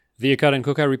The Akkad and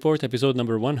Koka Report, episode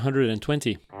number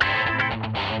 120.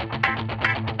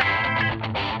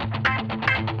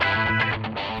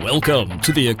 Welcome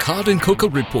to the Akkad and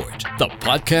Koka Report, the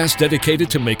podcast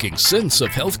dedicated to making sense of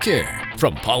healthcare,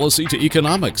 from policy to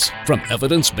economics, from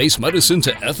evidence-based medicine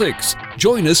to ethics.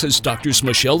 Join us as Drs.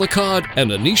 Michelle Akkad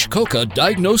and Anish Koka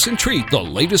diagnose and treat the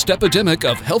latest epidemic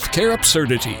of healthcare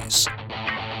absurdities.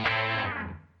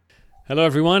 Hello,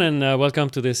 everyone, and welcome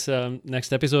to this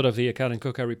next episode of the Akkad and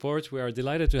Koka Report. We are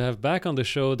delighted to have back on the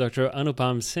show Dr.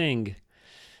 Anupam Singh.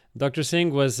 Dr.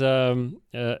 Singh was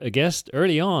a guest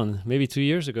early on, maybe 2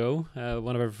 years ago,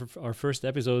 one of our first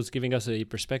episodes, giving us a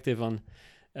perspective on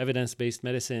evidence-based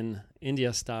medicine,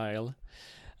 India style.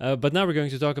 But now we're going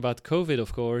to talk about COVID,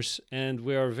 of course, and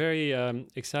we are very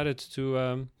excited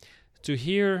to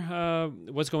hear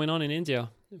what's going on in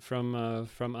India from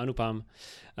Anupam.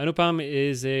 Anupam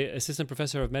is an assistant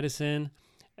professor of medicine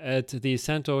at the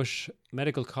Santosh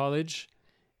Medical College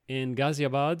in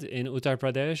Ghaziabad in Uttar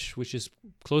Pradesh, which is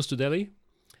close to Delhi.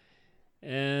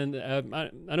 And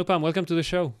Anupam, welcome to the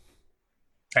show.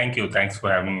 Thank you. Thanks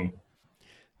for having me.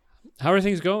 How are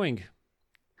things going?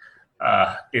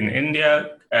 In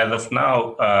India, as of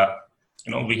now,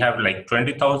 we have like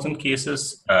 20,000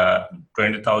 cases,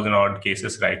 20,000 odd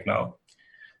cases right now.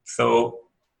 So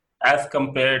as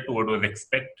compared to what was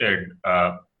expected,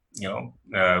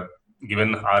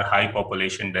 given our high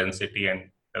population density and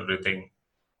everything,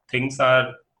 things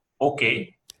are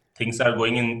okay. Things are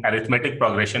going in arithmetic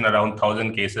progression around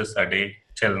 1,000 cases a day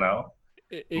till now.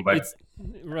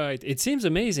 Right. It seems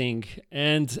amazing.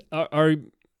 And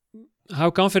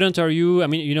how confident are you? I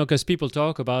mean, because people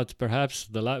talk about perhaps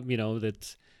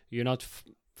that you're not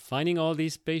finding all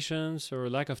these patients or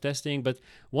lack of testing, but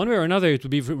one way or another, it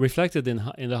would be reflected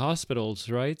in the hospitals,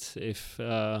 right? If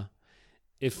there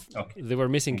were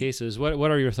missing cases,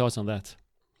 what are your thoughts on that?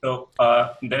 So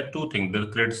there are two things. The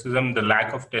criticism, the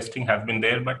lack of testing has been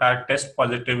there, but our test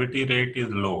positivity rate is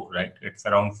low, right? It's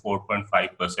around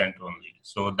 4.5% only.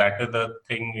 So that is the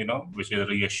thing, which is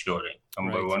reassuring.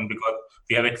 Number one, because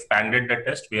we have expanded the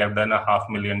test. We have done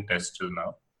 500,000 tests till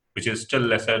now, which is still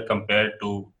lesser compared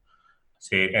to,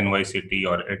 say, NYCT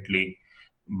or Italy,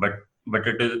 but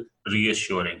it is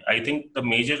reassuring. I think the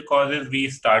major cause is we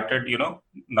started,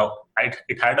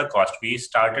 it had a cost. We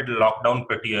started lockdown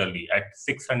pretty early. At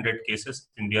 600 cases,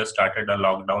 India started a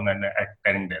lockdown and at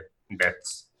 10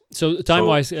 deaths. So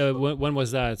time-wise, when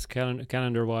was that,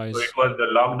 calendar-wise? So it was, the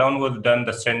lockdown was done,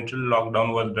 the central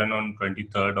lockdown was done on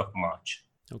 23rd of March.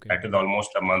 Okay. That is almost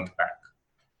a month back.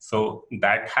 So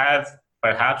that has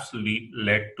perhaps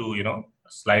led to,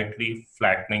 slightly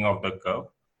flattening of the curve,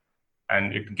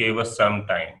 and it gave us some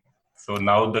time. So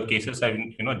now the cases have,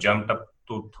 jumped up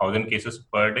to 1,000 cases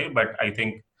per day, but I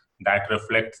think that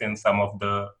reflects in some of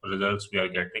the results we are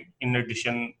getting. In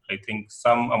addition, I think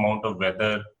some amount of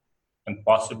weather and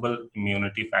possible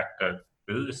immunity factor,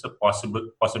 this is a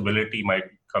possibility might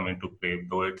come into play,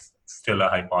 though it's still a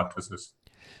hypothesis.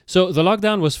 So the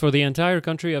lockdown was for the entire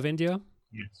country of India?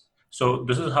 Yes. So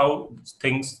this is how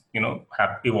things,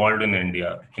 have evolved in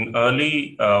India. In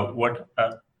early,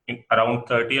 around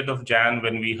 30th of Jan,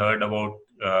 when we heard about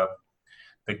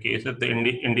the cases,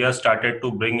 India started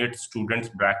to bring its students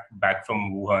back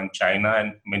from Wuhan, China,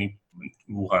 and many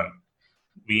Wuhan.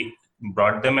 We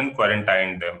brought them and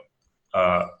quarantined them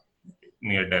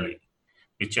near Delhi.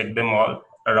 We checked them all.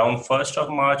 Around 1st of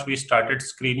March, we started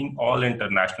screening all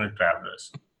international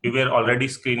travelers. We were already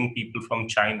screening people from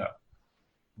China,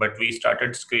 but we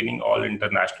started screening all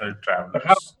international travelers.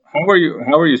 How were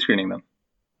you screening them?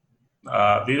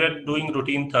 We were doing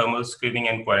routine thermal screening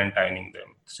and quarantining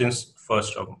them since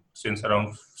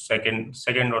around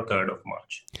second or 3rd of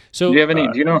March. So, do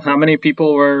you know how many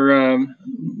people were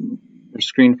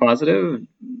screened positive,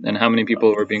 and how many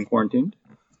people were being quarantined?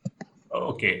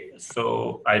 Okay,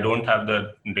 so I don't have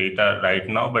the data right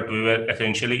now, but we were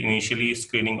essentially initially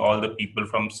screening all the people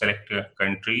from select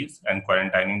countries and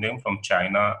quarantining them from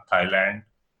China, Thailand,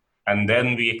 and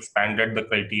then we expanded the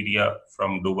criteria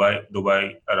from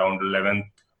Dubai around 11th,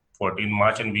 14th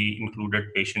March, and we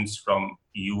included patients from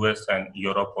US and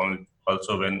Europe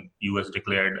also when US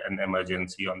declared an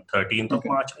emergency on 13th of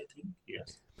March, I think.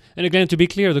 Yes. And again, to be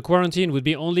clear, the quarantine would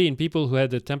be only in people who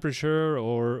had the temperature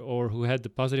or who had the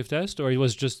positive test, or it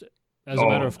was just as a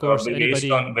matter of course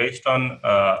based on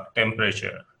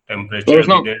temperature. We did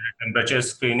a temperature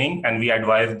screening and we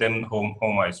advised them home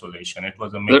isolation. It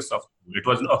was a mix of. It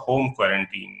was a home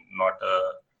quarantine, not a.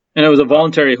 And it was a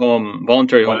voluntary home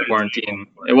quarantine.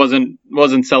 It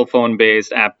wasn't cell phone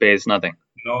based, app based, nothing.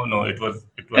 No, it was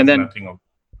nothing of.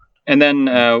 And then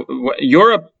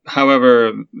Europe,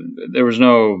 however, there was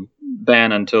no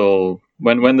ban until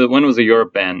When was the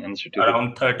Europe ban instituted?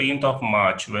 Around 13th of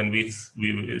March, when we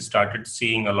started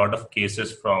seeing a lot of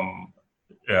cases from,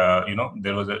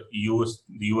 there was a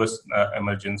US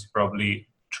emergency. Probably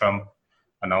Trump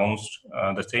announced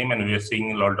the same, and we are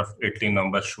seeing a lot of Italy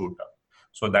numbers shoot up.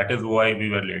 So that is why we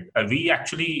were late. We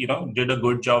actually, did a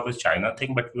good job with China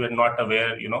thing, but we were not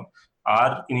aware.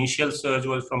 Our initial surge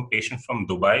was from patients from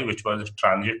Dubai, which was a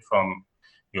transit from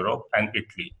Europe and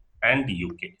Italy and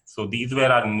UK. So these were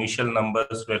our initial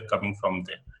numbers were coming from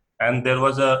there. And there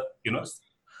was a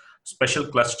special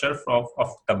cluster of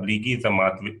Tablighi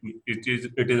Jamaat. It is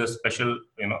a special,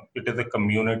 it is a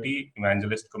community,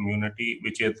 evangelist community,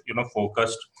 which is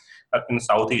focused in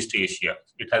Southeast Asia.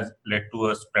 It has led to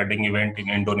a spreading event in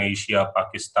Indonesia,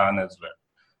 Pakistan as well.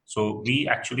 So we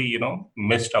actually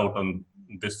missed out on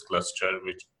this cluster,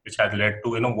 which had led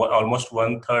to almost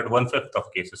 1/5 of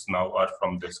cases now are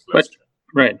from this cluster.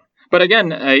 Right. But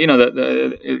again,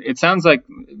 it sounds like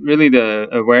really the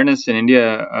awareness in India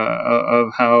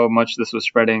of how much this was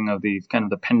spreading, of the kind of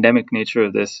the pandemic nature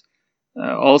of this,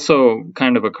 also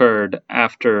kind of occurred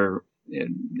after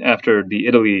the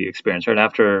Italy experience, right?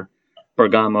 After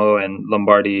Bergamo and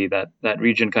Lombardy, that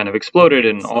region kind of exploded,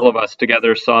 and all of us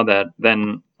together saw that.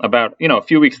 Then about a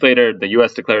few weeks later, the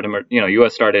U.S. declared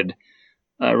U.S. started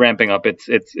ramping up its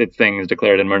things,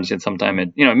 declared emergency at sometime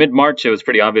mid-March. It was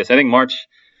pretty obvious. I think March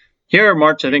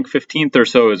 15th or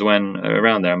so is when,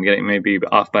 around there, I'm getting maybe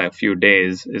off by a few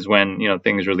days, is when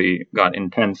things really got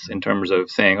intense in terms of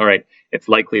saying, all right, it's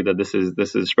likely that this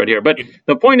is spread here. But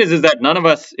the point is that none of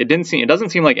us, it doesn't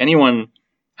seem like anyone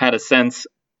had a sense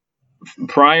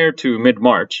prior to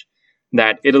mid-March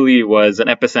that Italy was an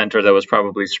epicenter that was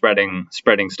probably spreading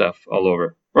stuff all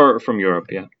over, or from Europe.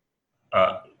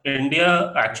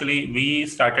 India, actually, we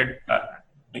started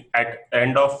at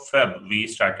end of Feb. We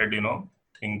started,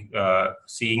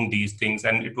 seeing these things,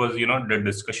 and it was, the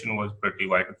discussion was pretty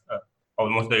wide.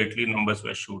 Almost the Italy numbers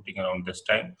were shooting around this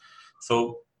time.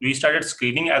 So we started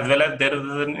screening, as well as there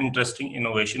was an interesting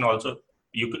innovation also.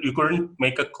 You couldn't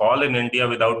make a call in India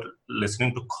without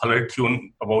listening to caller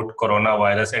tune about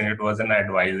coronavirus, and it was an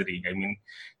advisory. I mean,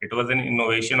 it was an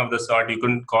innovation of the sort. You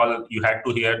couldn't call. You had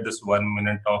to hear this 1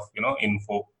 minute of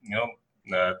info.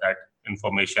 That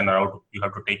information around. You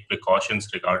have to take precautions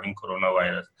regarding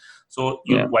coronavirus. So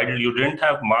while you didn't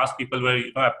have masks, people were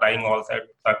applying all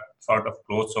that sort of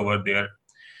clothes over their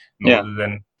noses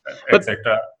and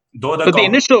etc. Though the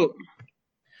initial.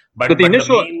 But the main,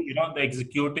 the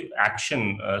executive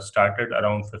action started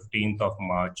around 15th of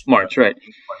March. Right.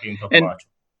 14th of March.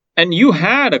 And you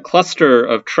had a cluster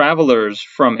of travelers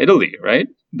from Italy, right?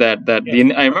 Yes.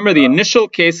 I remember the initial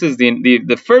cases,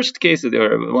 the first cases,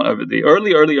 or the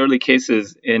early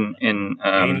cases in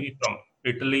mainly from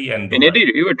Italy and Dubai. In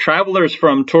Italy, you were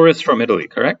tourists from Italy,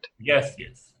 correct? Yes.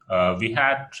 We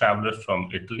had travelers from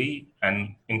Italy,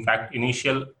 and in fact,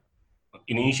 initial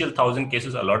 1,000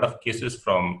 cases, a lot of cases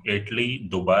from Italy,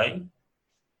 Dubai,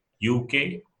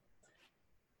 UK.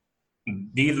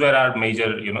 These were our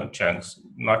major, chunks,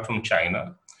 not from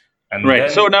China. And right.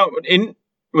 So now, did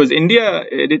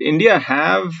India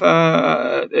have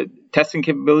testing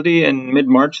capability in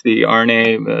mid-March? The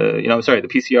RNA, the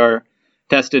PCR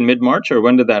test in mid-March, or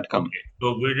when did that come? Okay.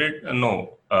 So we did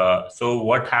no. So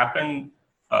what happened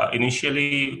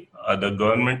initially? The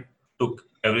government took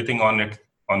everything on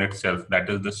itself. That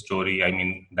is the story,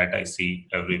 that I see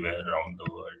everywhere around the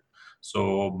world.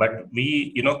 So, but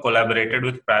we, collaborated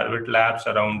with private labs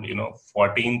around,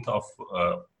 14th of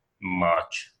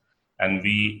March. And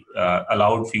we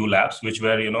allowed few labs, which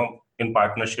were, in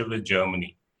partnership with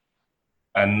Germany.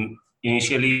 And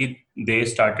initially, they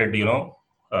started,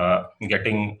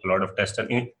 getting a lot of tests.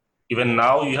 And even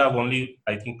now, you have only,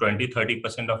 I think,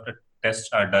 20-30% of the tests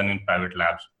are done in private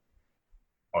labs.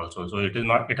 Also, so it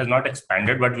has not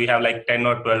expanded, but we have like 10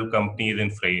 or 12 companies in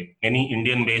fray. Many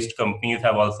Indian-based companies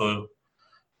have also,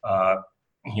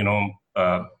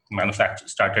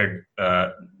 started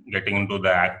getting into the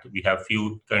act. We have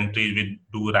few countries which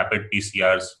do rapid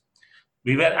PCRs.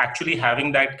 We were actually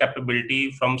having that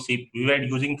capability we were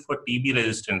using for TB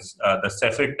resistance, the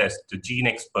Cepheid test, the Gene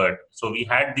Expert. So we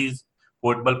had these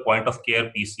portable point of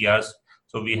care PCRs.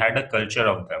 So we had a culture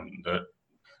of them.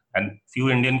 And few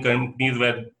Indian companies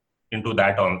were into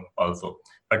that also.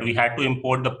 But we had to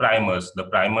import the primers. The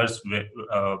primers,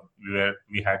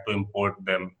 we had to import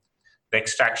them. The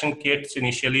extraction kits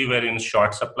initially were in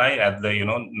short supply. As the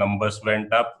numbers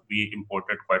went up, we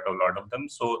imported quite a lot of them.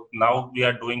 So now we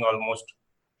are doing almost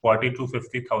 40 to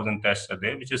 50,000 tests a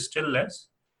day, which is still less.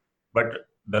 But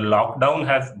the lockdown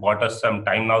has bought us some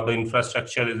time. Now the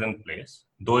infrastructure is in place,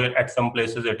 though at some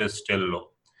places it is still low.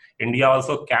 India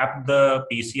also capped the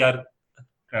PCR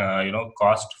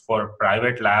cost for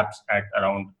private labs at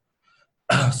around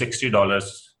 $60.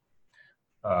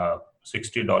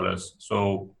 $60.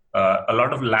 So a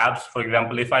lot of labs, for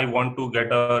example, if I want to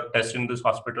get a test in this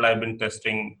hospital, I've been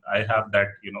testing. I have that,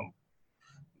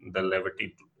 the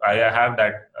levity. I have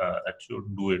that. I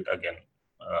should do it again.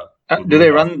 To Do do they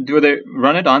it off. run? Do they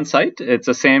run it on site? It's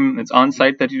the same. It's on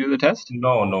site that you do the test.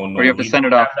 No. Or you have to We send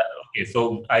don't it off. have that. Okay,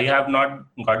 so I have not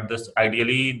got this.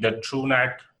 Ideally, the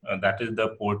TrueNat, that is the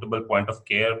portable point of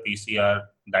care PCR.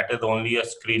 That is only a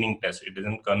screening test. It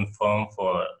doesn't confirm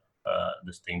for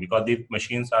this thing because these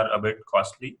machines are a bit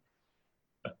costly.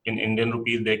 In Indian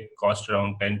rupees, they cost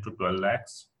around 10 to 12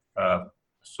 lakhs.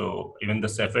 So even the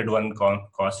Cepheid one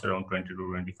costs around 20 to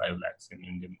 25 lakhs in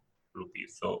Indian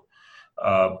rupees. So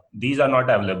these are not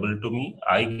available to me.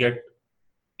 I get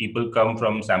people come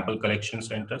from sample collection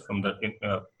centers from the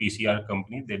PCR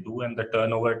company. They do, and the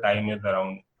turnover time is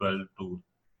around 12 to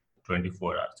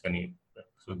 24 hours.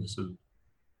 So this is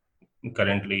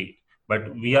currently,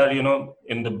 but we are,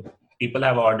 in the people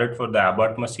have ordered for the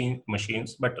Abbott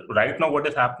machines. But right now, what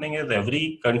is happening is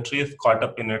every country is caught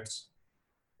up in its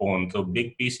own. So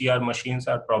big PCR machines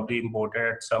are probably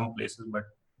imported at some places, but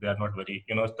they are not very,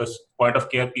 the point of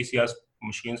care PCR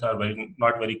machines are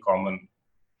not very common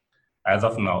as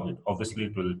of now. Obviously,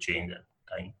 it will change as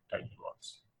time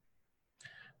evolves.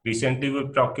 Recently, we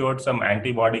procured some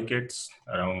antibody kits,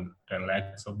 around 10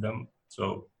 lakhs of them.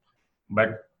 So,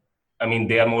 but I mean,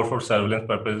 they are more for surveillance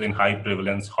purposes in high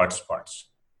prevalence hotspots.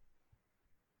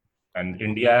 And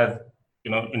India has,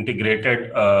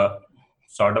 integrated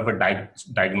sort of a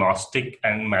diagnostic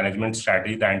and management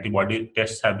strategy. The antibody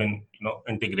tests have been,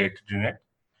 integrated in it,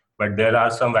 but there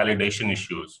are some validation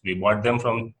issues. We bought them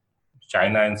from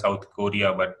China and South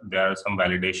Korea, but there are some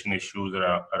validation issues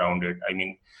around it. I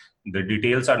mean, the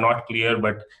details are not clear,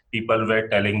 but people were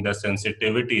telling the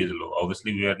sensitivity is low.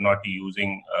 Obviously, we are not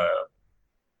using,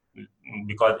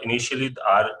 because initially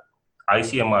our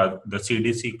ICMR, the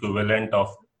CDC equivalent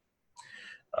of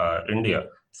India,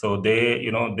 so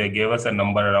they gave us a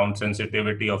number around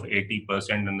sensitivity of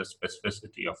 80% and the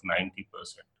specificity of 90%.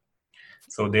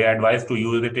 So they advise to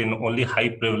use it in only high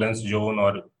prevalence zone,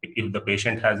 or if the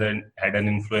patient had an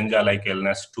influenza like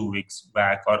illness 2 weeks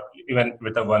back, or even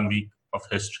with a 1 week of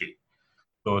history.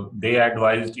 So they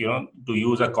advised, to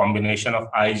use a combination of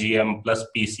IgM plus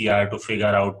PCR to figure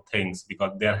out things,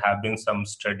 because there have been some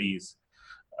studies,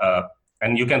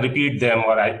 and you can repeat them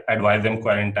or I advise them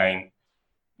quarantine.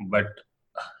 But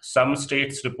some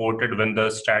states reported when the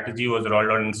strategy was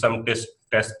rolled out, and some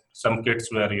some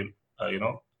kits were,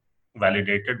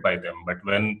 validated by them. But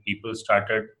when people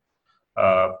started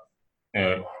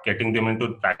getting them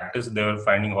into practice, they were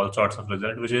finding all sorts of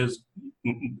results, which is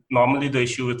normally the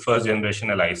issue with first generation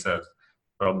ELISAs,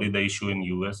 probably the issue in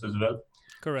US as well.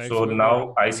 Correct. So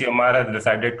now ICMR has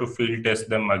decided to field test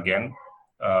them again.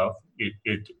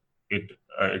 It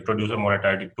introduced a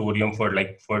moratorium for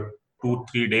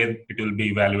 2-3 days. It will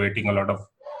be doing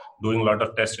a lot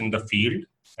of tests in the field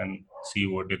and see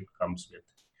what it comes with.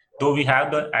 Though we have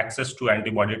the access to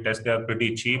antibody tests, they are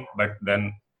pretty cheap, but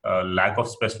then lack of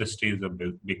specificity is a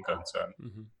big concern.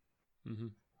 Mm-hmm. Mm-hmm.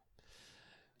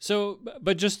 So,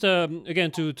 but just again,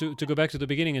 to go back to the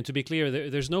beginning and to be clear,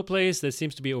 there's no place that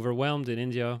seems to be overwhelmed in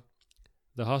India.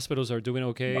 The hospitals are doing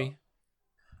okay.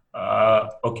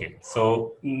 Okay,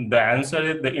 so the answer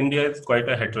is that India is quite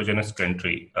a heterogeneous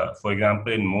country. For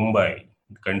example, in Mumbai,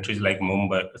 cities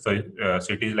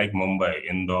like Mumbai,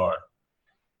 Indore,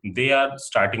 they are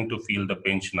starting to feel the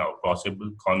pinch now.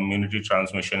 Possible community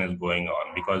transmission is going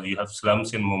on because you have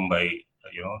slums in Mumbai,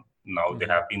 now they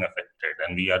have been affected,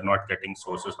 and we are not getting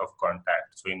sources of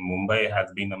contact. So in Mumbai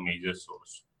has been a major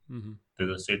source. Mm-hmm.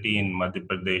 There's a city in Madhya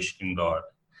Pradesh, Indore,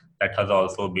 that has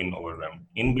also been overwhelmed.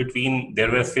 In between,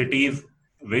 there were cities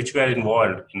which were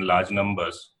involved in large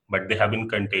numbers, but they have been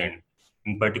contained.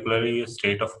 In particularly,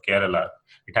 state of Kerala,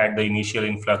 it had the initial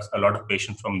influx, a lot of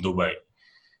patients from Dubai.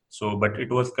 So, but it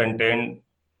was contained.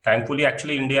 Thankfully,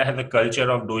 actually, India has a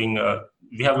culture of doing.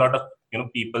 We have a lot of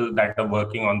people that are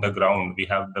working on the ground. We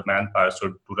have the manpower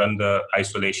to run the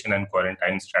isolation and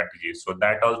quarantine strategies. So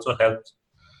that also helps.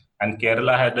 And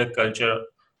Kerala had a culture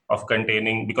of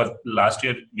containing, because last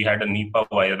year we had a Nipah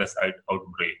virus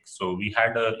outbreak. So we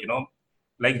had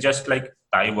just like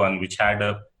Taiwan, which had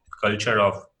a culture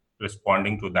of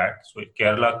responding to that. So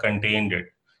Kerala contained it,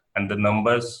 and the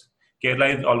numbers.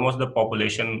 Kerala is almost the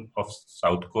population of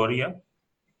South Korea,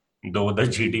 though the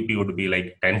GDP would be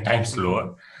like 10 times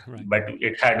lower. Right. But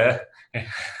it had a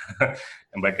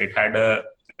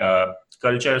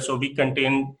culture. So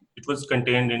it was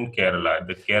contained in Kerala.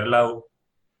 The Kerala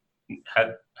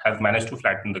has managed to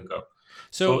flatten the curve.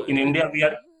 So in India, we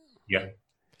are, yeah.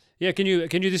 Yeah, can you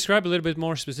describe a little bit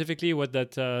more specifically what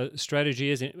that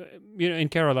strategy is? In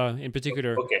Kerala, in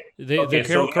particular, Okay. the Okay.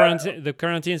 So the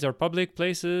quarantines are public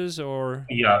places, or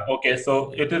yeah. Okay.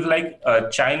 So it is like a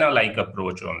China-like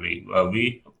approach only.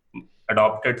 We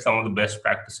adopted some of the best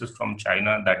practices from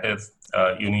China. That is,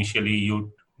 initially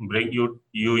you bring you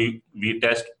we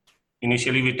test.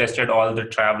 Initially, we tested all the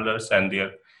travelers and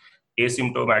their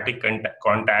asymptomatic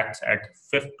contacts at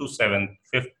fifth to seventh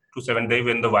day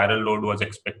when the viral load was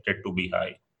expected to be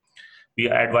high. We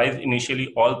advised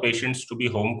initially all patients to be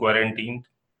home quarantined,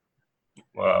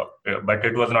 uh, but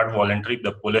it was not voluntary.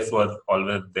 The police was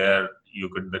always there. You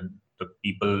could the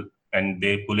people and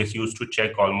the police used to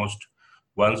check almost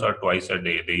once or twice a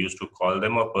day. They used to call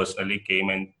them or personally came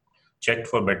and checked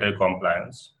for better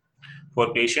compliance.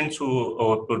 For patients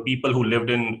or for people who lived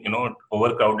in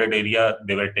overcrowded area,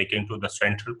 they were taken to the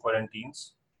central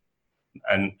quarantines.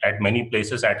 And at many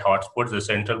places at hotspots, the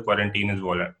central quarantine is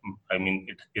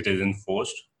it is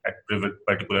enforced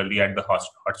particularly at the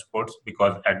hotspots,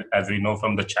 because as we know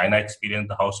from the China experience,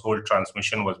 the household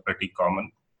transmission was pretty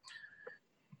common.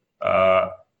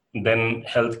 Then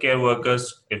healthcare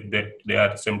workers, if they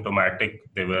are symptomatic,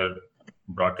 they were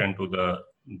brought into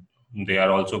they are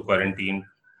also quarantined.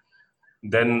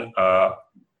 Then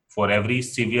for every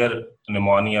severe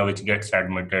pneumonia which gets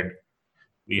admitted,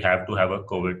 we have to have a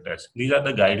COVID test. These are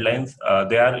the guidelines.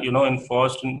 They are,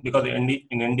 enforced because in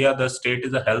India, the state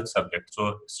is a health subject.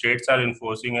 So states are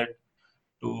enforcing it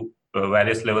to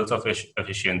various levels of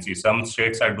efficiency. Some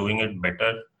states are doing it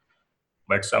better,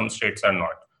 but some states are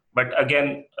not. But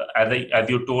again, as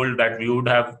you told, that we would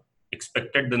have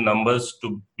expected the numbers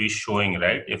to be showing,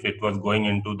 right, if it was going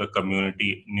into the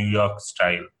community New York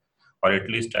style or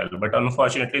Italy style. But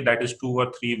unfortunately, that is 2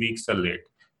 or 3 weeks late.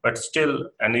 But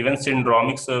still, and even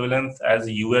syndromic surveillance, as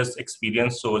US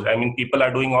experience shows, I mean, people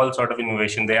are doing all sort of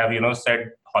innovation. They have,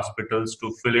 said hospitals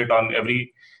to fill it on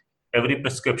every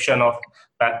prescription of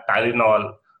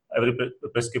Tylenol, every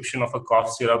prescription of a cough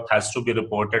syrup has to be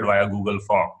reported via Google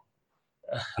form.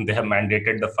 They have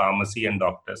mandated the pharmacy and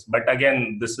doctors. But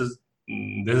again, this is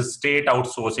state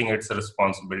outsourcing its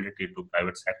responsibility to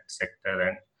private sector.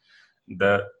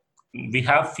 And we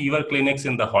have fever clinics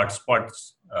in the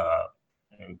hotspots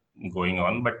going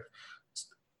on, but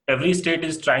every state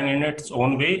is trying in its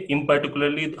own way. In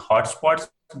particularly the hotspots,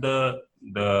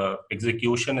 the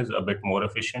execution is a bit more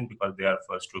efficient because they are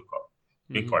first to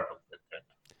be caught up with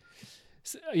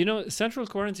it. Central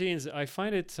quarantines, I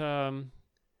find it.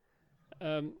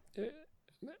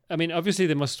 I mean, obviously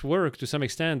they must work to some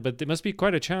extent, but they must be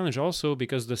quite a challenge also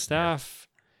because the staff.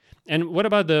 And what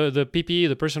about the PPE,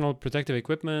 the personal protective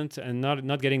equipment, and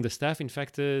not getting the staff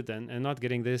infected and not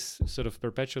getting this sort of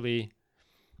perpetually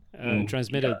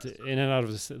transmitted in and out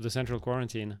of the central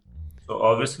quarantine? So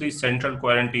obviously central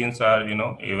quarantines are,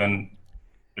 even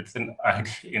it's in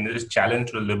this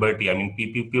challenge to liberty. I mean,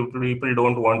 people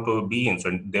don't want to be in,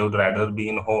 so they would rather be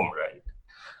in home, right?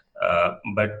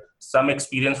 But some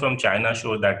experience from China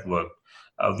show that work.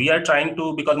 We are trying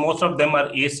to, because most of them are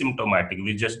asymptomatic.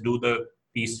 We just do the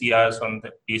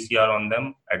PCR on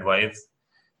them, advise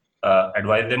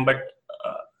them.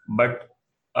 But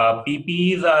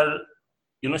PPEs are,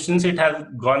 since it has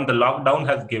gone, the lockdown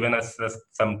has given us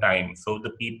some time. So the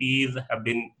PPEs have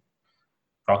been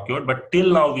procured, but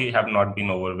till now we have not been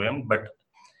overwhelmed. But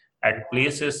at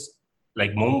places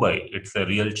like Mumbai, it's a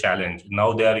real challenge.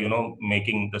 Now they are,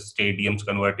 making the stadiums,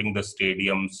 converting the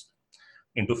stadiums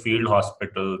into field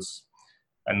hospitals,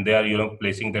 and they are,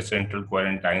 placing the central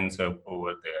quarantines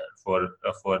over there for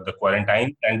the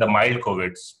quarantine and the mild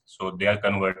COVIDs. So they are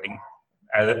converting,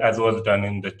 as was done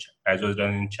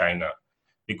in China,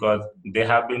 because they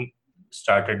have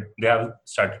started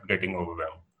getting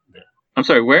overwhelmed there. I'm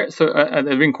sorry, where? So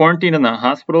they've been quarantined in the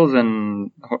hospitals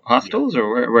and hostels, yes.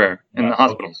 Or where? In the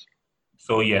hospitals. Okay.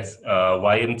 So yes,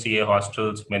 YMCA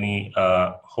hostels, many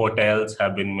hotels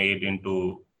have been made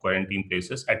into quarantine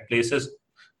places. At places,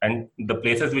 and the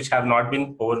places which have not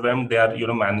been overwhelmed, they are,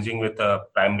 managing with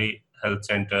primary health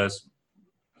centers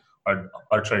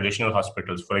or traditional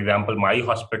hospitals. For example, my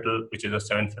hospital, which is a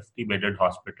 750 bedded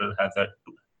hospital, has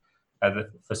a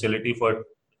facility for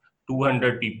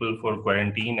 200 people for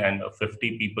quarantine and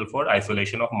 50 people for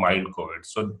isolation of mild COVID.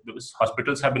 So those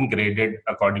hospitals have been graded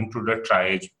according to the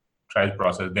triage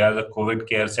process. They are the COVID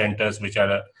care centers, which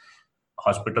are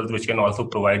hospitals which can also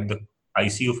provide the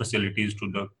ICU facilities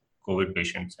to the COVID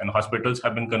patients. And hospitals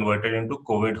have been converted into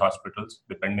COVID hospitals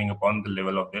depending upon the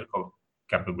level of their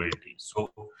capability. So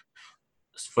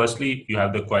firstly, you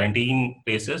have the quarantine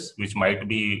places, which might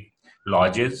be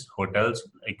lodges, hotels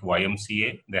like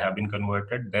YMCA. They have been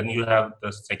converted. Then you have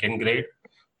the second grade,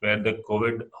 where the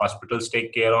COVID hospitals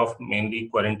take care of mainly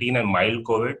quarantine and mild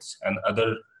COVIDs, and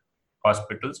other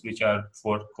hospitals which are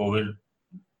for COVID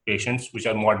patients which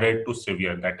are moderate to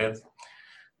severe, that is,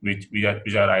 which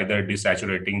are either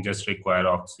desaturating, just require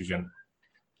oxygen.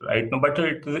 Right now, but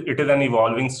it is an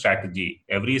evolving strategy.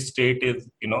 Every state is,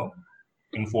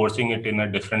 enforcing it in a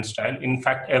different style. In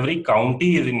fact, every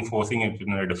county is enforcing it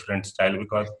in a different style,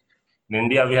 because in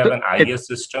India we have an IS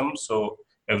system, so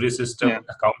every system,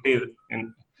 a county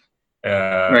in,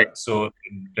 Right. so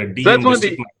the So that's one of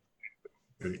district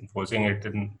enforcing it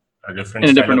in a different in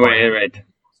a style different way, right?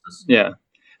 Yeah.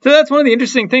 So that's one of the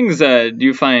interesting things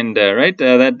you find, right?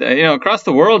 That across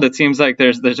the world, it seems like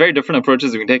there's very different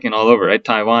approaches being taken all over, right?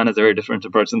 Taiwan has a very different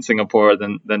approach than Singapore,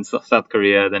 than South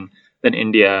Korea, than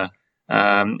India,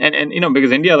 and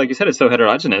because India, like you said, is so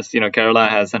heterogeneous. Kerala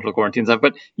has central quarantine stuff,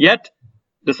 but yet,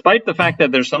 despite the fact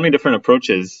that there's so many different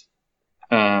approaches,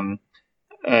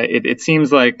 it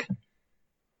seems like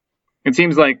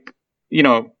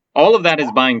all of that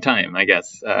is buying time, I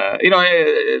guess.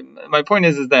 My point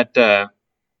is that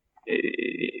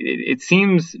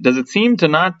does it seem to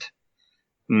not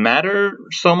matter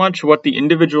so much what the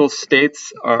individual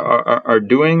states are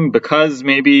doing, because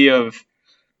maybe of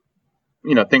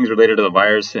things related to the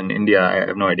virus in India? I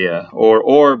have no idea,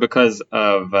 or because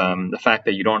of the fact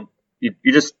that you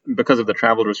just, because of the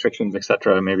travel restrictions,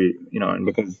 etc. Maybe and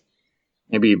because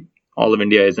maybe all of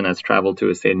India isn't as traveled to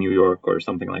as, say, New York or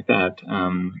something like that.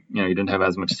 You didn't have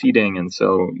as much seating, and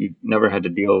so you never had to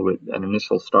deal with an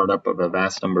initial startup of a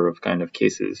vast number of kind of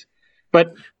cases.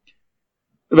 But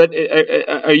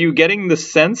are you getting the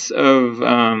sense of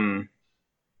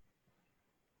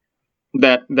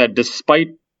that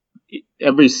despite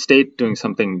every state doing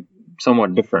something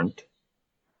somewhat different,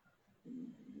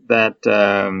 that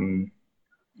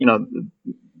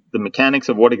the mechanics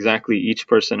of what exactly each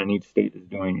person in each state is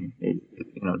doing,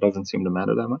 doesn't seem to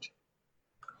matter that much?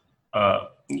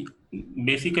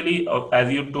 Basically,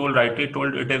 as you rightly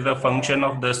told, it is a function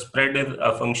of the spread, is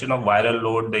a function of viral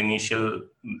load, the initial,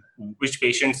 which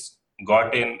patients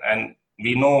got in, and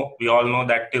we all know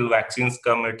that till vaccines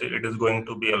come, it is going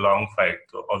to be a long fight.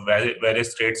 So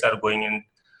various states are going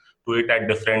into it at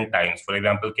different times. For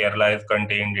example, Kerala has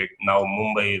contained it, now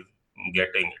Mumbai is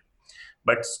getting it.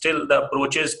 But still, the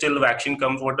approach is, till vaccine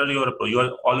comes, what are your approach? You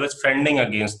are always fending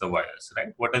against the virus,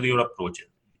 right? What are your approaches?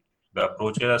 The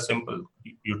approaches are simple.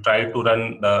 You try to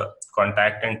run the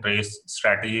contact and trace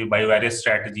strategy by various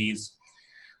strategies.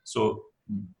 So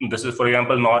this is, for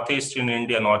example, Northeast in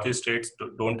India. Northeast states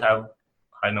don't have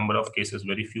high number of cases,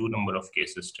 very few number of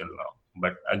cases till now.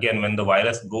 But again, when the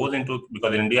virus goes into,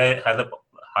 because India has a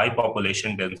high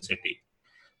population density,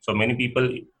 so many people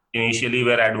initially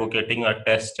were advocating a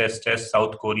test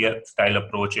South Korea style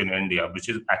approach in India, which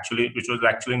was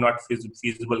actually not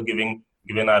feasible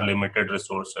given our limited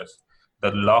resources.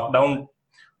 The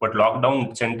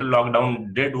central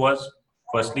lockdown did was,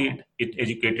 firstly, it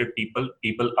educated people.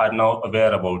 People are now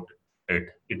aware about it.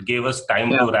 It gave us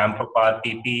time to ramp up our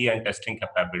PPE and testing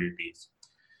capabilities.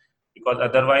 Because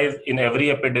otherwise, in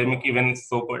every epidemic, even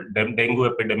so-called dengue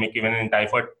epidemic, even in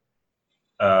typhoid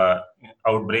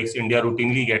outbreaks, India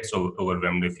routinely gets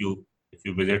overwhelmed. If you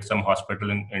visit some hospital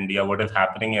in India, what is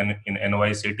happening in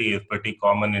NY city is pretty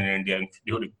common in India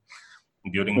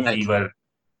during right.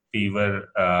 fever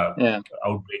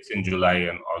outbreaks in July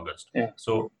and August.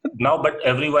 So now, but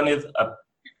everyone is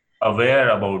aware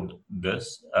about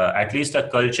this. At least a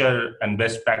culture and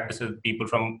best practices. People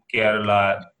from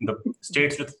Kerala, the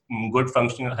states with good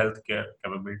functional healthcare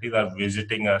capabilities, are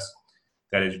visiting us.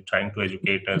 They're trying to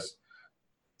educate us.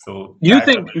 So do you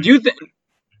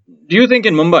think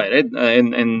in Mumbai, right,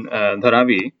 in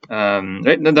Dharavi,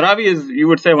 right? Dharavi is, you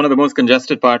would say, one of the most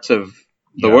congested parts of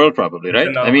the world, probably,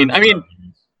 right? I mean,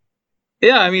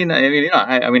 yeah, I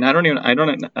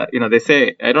don't, they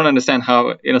say, I don't understand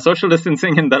how, social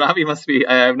distancing in Dharavi must be.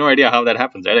 I have no idea how that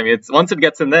happens, right? I mean, it's, once it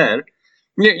gets in there,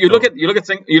 you look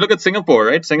at Singapore,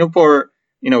 right? Singapore,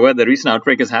 where the recent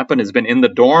outbreak has happened, has been in the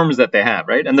dorms that they have,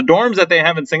 right? And the dorms that they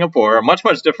have in Singapore are much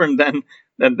different than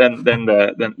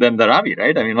Dharavi,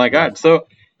 right? I mean, my God. So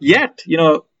yet,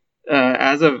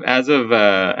 as of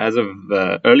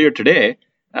earlier today,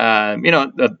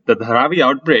 the Dharavi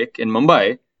outbreak in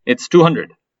Mumbai, it's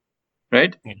 200,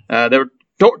 right? There were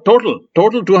total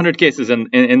 200 cases in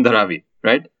Dharavi,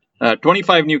 right?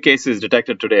 25 new cases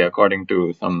detected today, according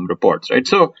to some reports, right?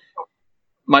 So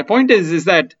my point is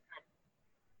that,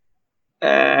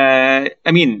 I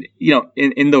mean,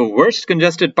 in the worst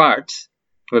congested parts,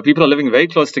 where people are living very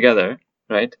close together,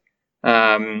 right?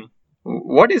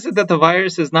 What is it that the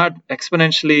virus is not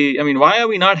exponentially? I mean, why are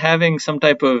we not having some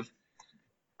type of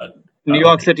New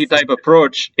York Okay. City type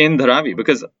approach in Dharavi?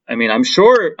 Because I mean, I'm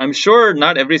sure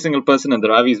not every single person in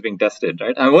Dharavi is being tested,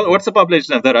 right? What's the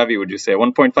population of Dharavi? Would you say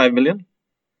 1.5 million?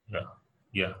 Yeah.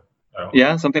 Yeah. Around.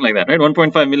 Yeah, something like that, right?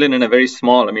 1.5 million in a very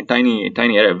small, I mean, tiny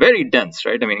area, very dense,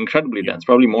 right? I mean, incredibly Yeah. dense,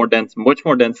 probably more dense, much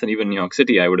more dense than even New York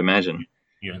City, I would imagine.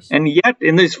 Yes. And yet,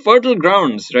 in these fertile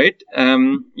grounds, right,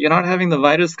 you're not having the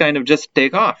virus kind of just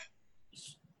take off.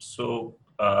 So,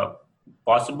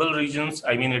 possible regions,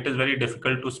 I mean, it is very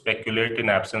difficult to speculate in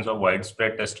absence of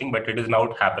widespread testing, but it is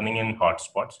now happening in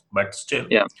hotspots. But still,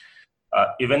 Yeah.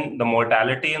 even the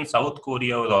mortality in South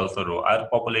Korea was also low. Our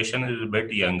population is a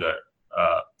bit younger.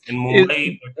 In It,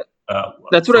 Mumbai,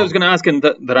 that's what I was so going to ask. In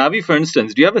the Ravi, for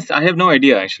instance, do you have I have no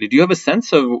idea actually. Do you have a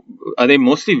sense of, are they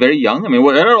mostly very young? I mean,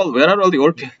 where are all the old where are all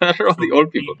the so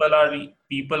old people?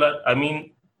 people are. I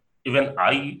mean, even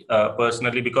I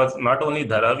personally, because not only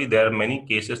Dharavi, there are many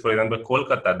cases. For example,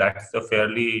 Kolkata. That's a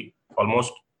fairly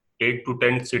almost 8 to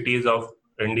 10 cities of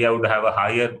India would have a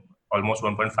higher, almost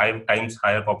 1.5 times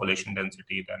higher population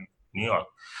density than New York.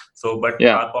 So, but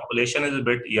Yeah. our population is a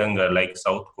bit younger, like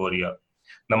South Korea.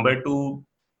 Number two,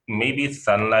 maybe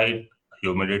sunlight,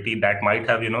 humidity that might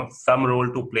have some role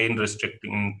to play in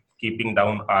restricting, keeping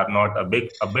down R naught a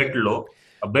bit Big on low.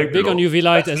 UV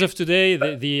light. That's As of today,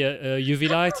 the UV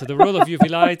light, the role of UV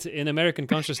light in American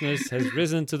consciousness has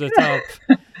risen to the top.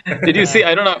 Did you see?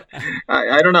 Uh, I don't know.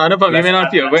 I don't know. Anupam, you plus, may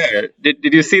not be aware.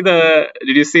 Did you see the?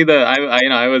 Did you see the?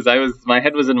 I was my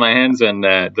head was in my hands when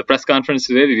the press conference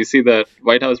today. Did you see the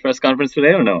White House press conference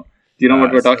today or no? Do you know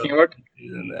what we're so talking about?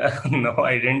 no,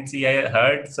 I didn't see. I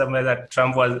heard somewhere that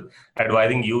Trump was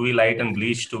advising UV light and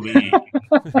bleach to be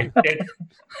injected.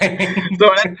 I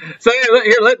mean, So,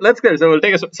 here let's go. So we'll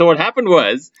take a, so what happened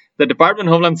was the Department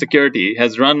of Homeland Security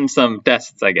has run some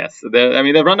tests. I guess I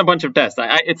mean they've run a bunch of tests.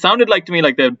 It sounded like to me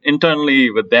like they're internally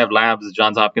they have labs,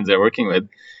 Johns Hopkins they're working with,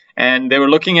 and they were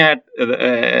looking at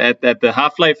the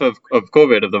half life of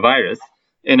COVID of the virus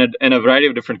in a variety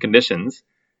of different conditions.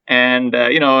 And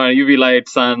UV light,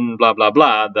 sun, blah blah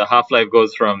blah. The half life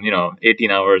goes from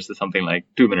 18 hours to something like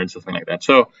 2 minutes, something like that.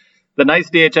 So the nice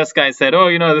DHS guy said, "Oh,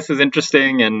 this is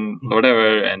interesting and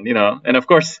whatever," and of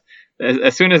course,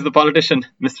 as soon as the politician,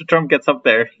 Mr. Trump, gets up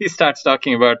there, he starts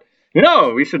talking about,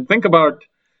 we should think about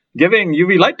giving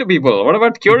UV light to people. What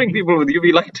about curing people with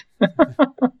UV light?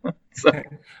 So,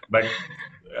 but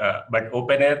but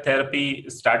open air therapy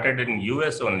started in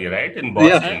US only, right? In yeah,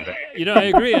 Boston, right? I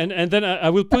agree, and then I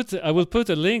will put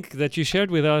a link that you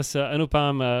shared with us,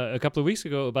 Anupam, a couple of weeks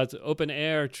ago about open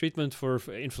air treatment for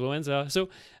influenza. So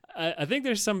I think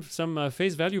there's some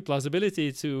face value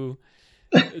plausibility to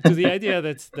the idea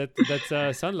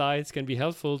that sunlight can be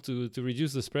helpful to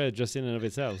reduce the spread just in and of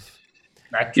itself.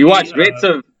 you Actually, watch rates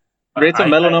of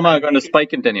melanoma are going to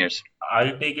spike in 10 years.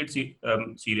 I take it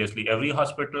seriously. Every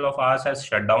hospital of ours has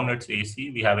shut down its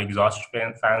AC. We have exhaust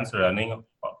fans running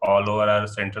all over our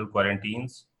central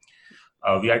quarantines.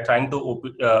 We are trying to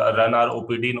run our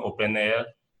OPD in open air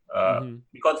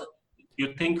because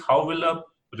you think, how will a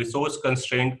resource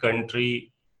constrained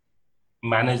country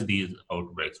manage these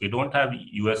outbreaks? We don't have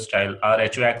US style. Our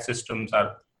HVAC systems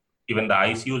are, even the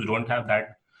ICUs don't have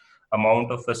that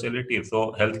amount of facility.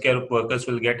 So healthcare workers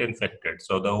will get infected.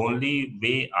 So the only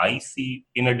way I see,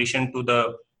 in addition to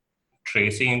the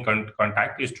tracing and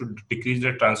contact, is to decrease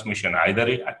the transmission. Either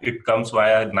it comes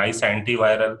via nice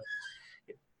antiviral.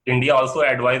 India also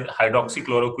advised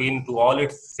hydroxychloroquine to all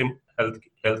its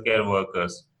healthcare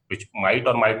workers, which might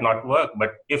or might not work.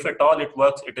 But if at all it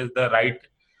works, it is the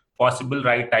possible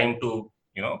right time to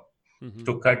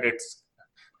to cut its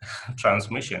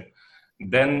transmission.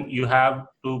 Then you have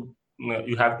to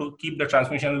keep the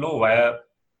transmission low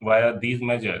via these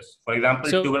measures. For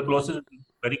example, So tuberculosis is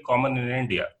very common in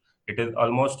India. It is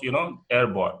almost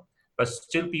airborne, but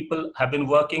still people have been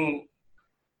working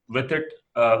with it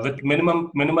with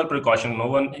minimal precaution.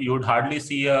 You would hardly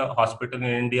see a hospital in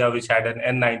India which had an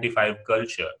N95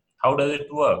 culture. How does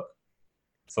it work?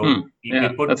 So we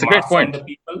Yeah, put that's a great masks on point. the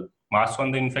people, masks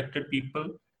on the infected people.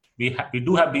 We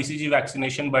do have BCG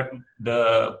vaccination, but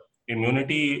the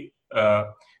immunity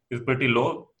is pretty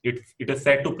low. It is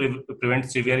said to prevent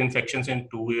severe infections in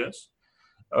 2 years,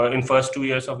 in first 2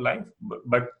 years of life.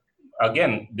 But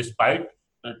again, despite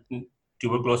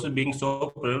tuberculosis being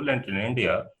so prevalent in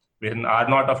India, with an R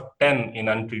naught of 10 in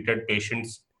untreated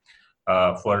patients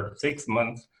for 6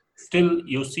 months, still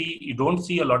you don't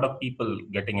see a lot of people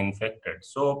getting infected.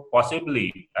 So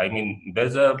possibly, I mean,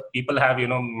 people have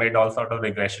made all sort of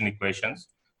regression equations.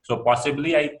 So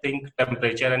possibly, I think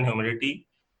temperature and humidity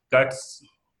cuts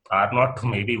are not to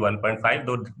maybe 1.5,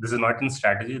 though this is not in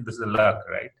strategy, this is luck,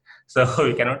 right? So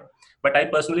we cannot. But I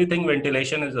personally think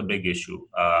ventilation is a big issue.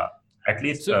 At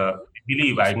least I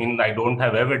believe. I mean, I don't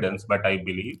have evidence, but I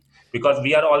believe, because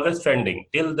we are always trending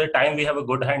till the time we have a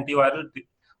good antiviral,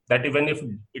 that even if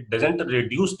it doesn't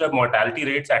reduce the mortality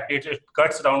rates, at least it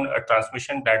cuts down a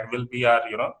transmission. That will be our,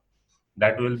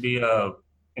 that will be a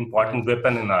important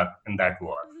weapon in that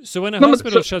war. So when a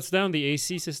hospital shuts down the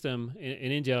AC system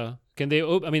in India, can they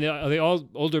I mean, are they all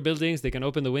older buildings? They can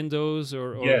open the windows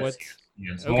or Yes, what?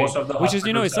 yes. Okay. Most of the Which is,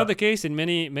 hospitals it's not the case in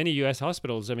many U.S.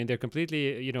 hospitals. I mean, they're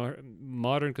completely,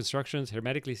 modern constructions,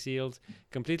 hermetically sealed,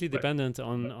 completely dependent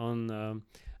on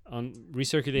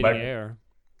recirculating air.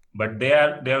 But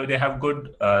they have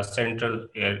good central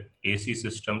air AC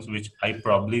systems, which I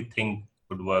probably think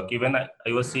would work. Even I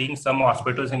was seeing some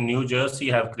hospitals in New Jersey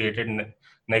have created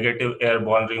negative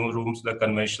airborne rooms the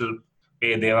conventional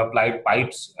way. They have applied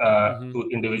pipes to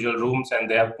individual rooms, and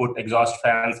they have put exhaust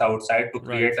fans outside to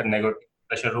create a negative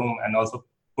pressure room, and also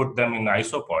put them in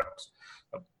isopods.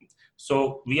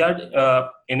 So we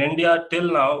are in India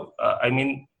till now. I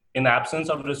mean, in absence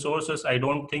of resources, I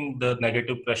don't think the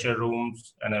negative pressure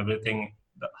rooms and everything,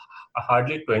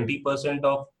 hardly 20%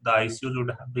 of the ICUs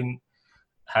would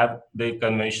have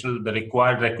the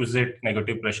required requisite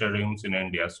negative pressure rooms in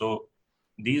India. So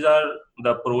these are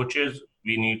the approaches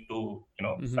we need to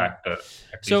factor.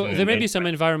 So there may be some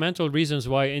environmental reasons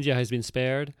why India has been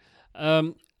spared.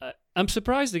 I'm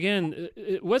surprised again.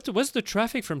 What's the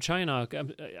traffic from China?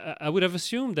 I would have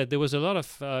assumed that there was a lot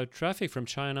of traffic from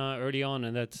China early on,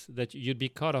 and that you'd be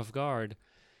caught off guard.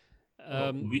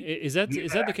 Is that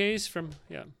the case?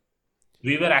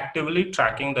 We were actively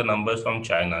tracking the numbers from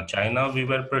China. We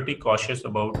were pretty cautious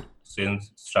about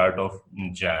since start of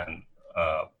Jan.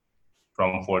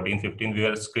 From 14-15, we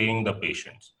were screening the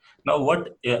patients. Now,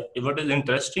 what is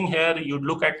interesting here, you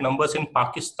look at numbers in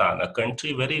Pakistan, a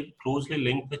country very closely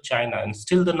linked with China, and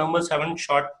still the numbers haven't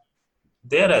shot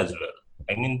there as well.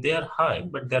 I mean, they are high,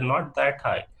 but they're not that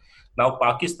high. Now,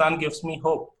 Pakistan gives me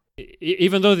hope.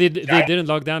 Even though they didn't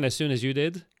lock down as soon as you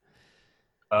did?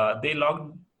 They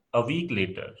locked a week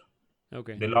later.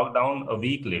 Okay. They locked down a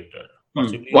week later.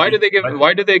 Why do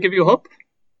they give you hope?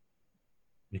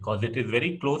 Because it is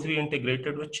very closely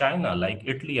integrated with China, like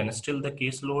Italy, and still the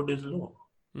caseload is low.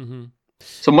 Mm-hmm.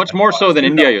 So much more so than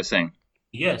India, you're saying?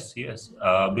 Yes.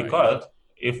 Because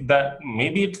if that,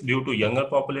 maybe it's due to younger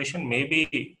population,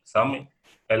 maybe some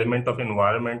element of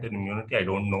environment and immunity, I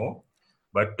don't know.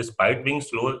 But despite being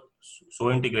slow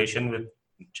integration with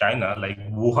China, like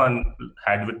Wuhan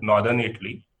had with northern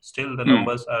Italy, still the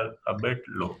numbers are a bit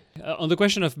low. On the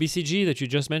question of BCG that you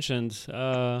just mentioned,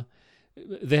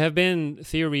 there have been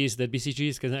theories that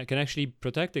BCGs can actually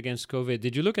protect against COVID.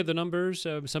 Did you look at the numbers?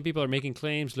 Some people are making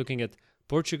claims looking at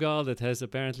Portugal that has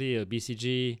apparently a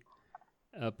BCG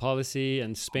policy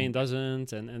and Spain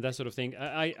doesn't, and that sort of thing.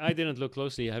 I didn't look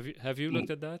closely. Have you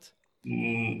looked at that?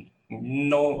 No.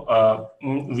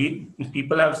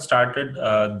 People have started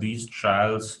these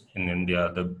trials in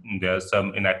India. There are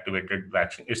some inactivated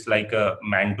vaccine. It's like a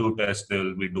man-2 test they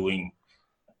will be doing.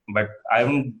 But I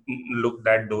haven't looked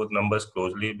at those numbers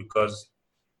closely because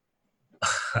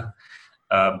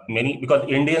because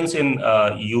Indians in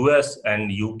US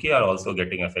and UK are also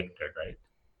getting affected, right?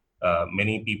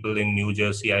 Many people in New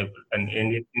Jersey and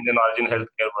Indian origin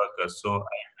healthcare workers. So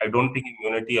I don't think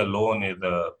immunity alone is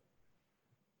a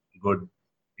good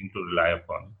thing to rely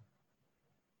upon.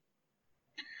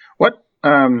 What?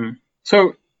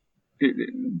 So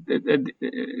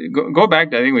go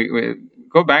back. I think we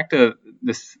go back to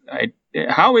this.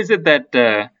 How is it that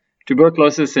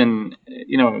tuberculosis in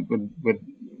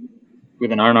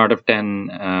with an R0 of 10?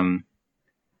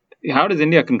 How does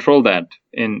India control that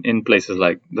in places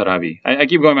like Dharavi? I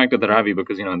keep going back to Dharavi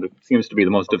because it seems to be the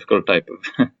most difficult type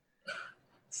of.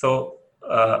 So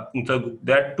there are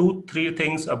 2-3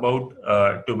 things about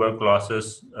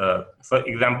tuberculosis. For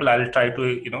example, I'll try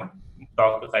to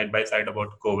talk side by side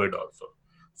about COVID also.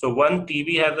 So one,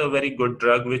 TB has a very good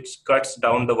drug which cuts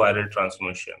down the viral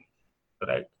transmission,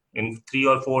 right? In 3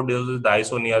 or 4 doses, the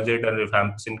isoniazid and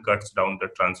rifampicin cuts down the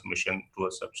transmission to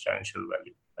a substantial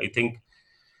value. I think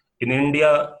in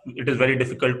India, it is very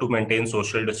difficult to maintain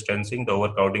social distancing. The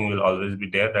overcrowding will always be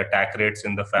there. The attack rates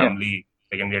in the family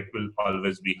second rate will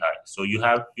always be high. So you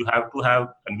have to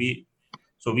have, and we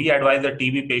advise the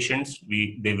TB patients.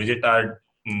 They visit our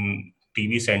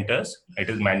TB centers. It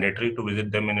is mandatory to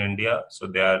visit them in India. So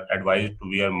they are advised to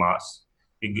wear masks.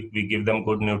 We give them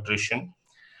good nutrition.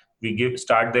 We give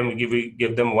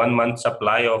them 1 month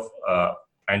supply of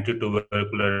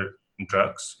anti-tubercular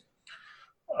drugs.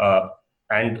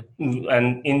 And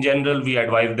in general, we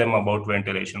advise them about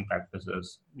ventilation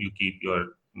practices.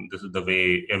 This is the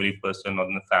way every person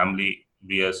in the family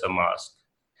wears a mask.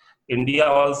 India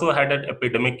also had an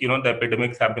epidemic. The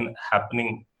epidemics have been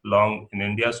happening long in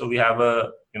India. So we have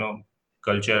a,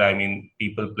 culture. I mean,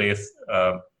 people place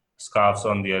scarves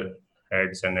on their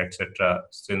heads and etc.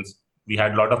 Since we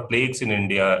had a lot of plagues in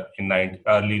India in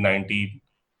early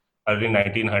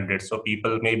 1900s. So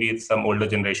people, maybe some older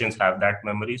generations have that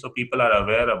memory. So people are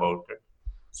aware about it.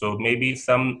 So maybe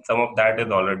some of that is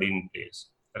already in place.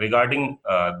 Regarding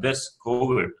this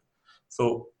COVID,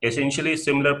 so essentially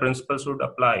similar principles would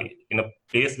apply in a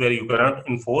place where you cannot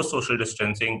enforce social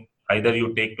distancing. Either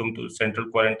you take them to central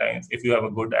quarantines if you have a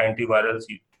good antivirals.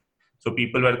 So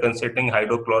people were considering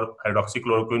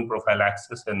hydroxychloroquine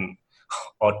prophylaxis and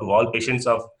or to all patients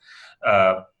of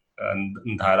uh,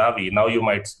 Dharavi. Now you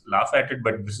might laugh at it,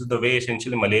 but this is the way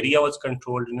essentially malaria was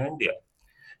controlled in India.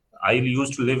 I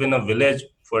used to live in a village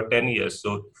for 10 years.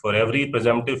 So for every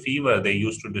presumptive fever, they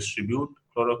used to distribute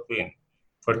chloroquine.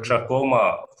 For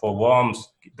trachoma, for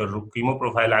worms, the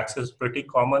chemoprophylaxis is pretty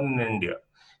common in India.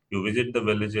 You visit the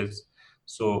villages.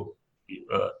 So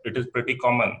it is pretty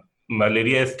common.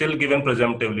 Malaria is still given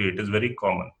presumptively. It is very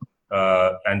common.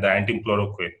 And the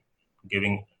anti-chloroquine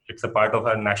giving, it's a part of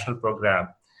our national program.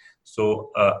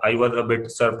 So I was a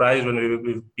bit surprised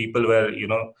when people were,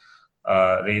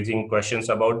 raising questions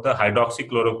about the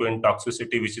hydroxychloroquine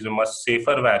toxicity, which is a much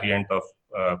safer variant of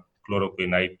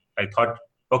chloroquine. I thought,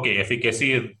 okay,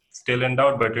 efficacy is still in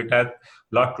doubt, but it has a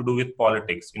lot to do with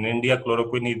politics. In India,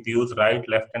 chloroquine is used right,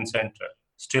 left, and center,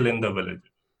 still in the village.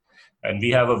 And we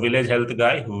have a village health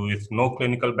guy who is no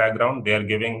clinical background. They are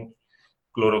giving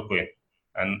chloroquine,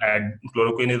 and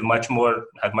chloroquine is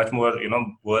has much more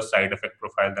worse side effect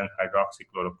profile than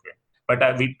hydroxychloroquine.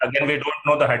 But we don't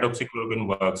know the hydroxychloroquine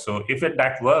works. So if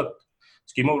that worked,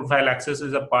 chemoprophylaxis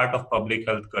is a part of public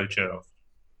health culture of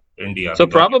India. So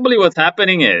probably what's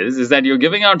happening is that you're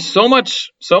giving out so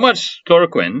much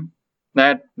chloroquine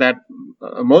that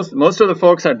most of the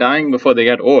folks are dying before they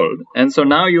get old, and so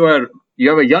now you have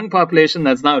a young population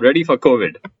that's now ready for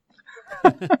COVID.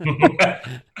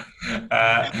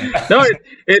 No,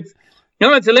 it's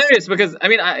hilarious because I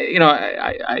mean,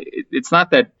 it's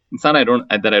not that I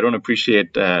don't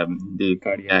appreciate the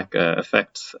cardiac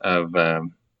effects of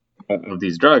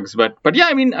these drugs, but yeah,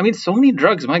 I mean, so many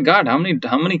drugs. My God, how many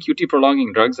QT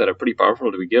prolonging drugs that are pretty powerful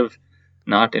do we give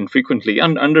not infrequently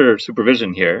under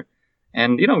supervision here?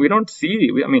 And we don't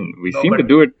see. We seem to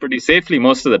do it pretty safely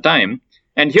most of the time.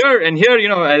 And here,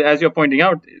 as you're pointing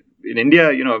out, in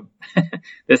India,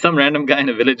 there's some random guy in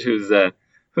a village who's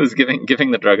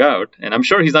giving the drug out, and I'm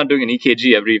sure he's not doing an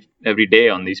EKG every day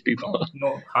on these people.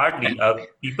 No, hardly.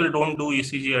 People don't do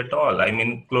ECG at all. I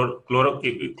mean,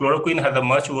 chloroquine has a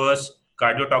much worse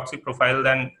cardiotoxic profile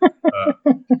than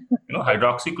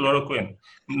hydroxychloroquine.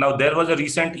 Now there was a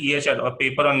recent EHR, a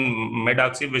paper on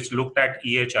Medoxy, which looked at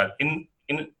EHR.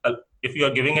 If you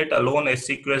are giving it alone,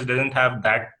 SCQS doesn't have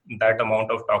that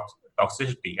amount of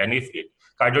toxicity, and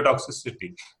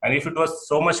cardiotoxicity. And if it was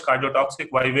so much cardiotoxic,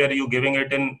 why were you giving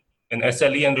it in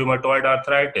SLE and rheumatoid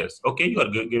arthritis? Okay, you are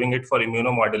giving it for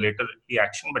immunomodulatory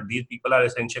action, but these people are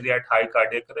essentially at high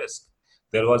cardiac risk.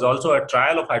 There was also a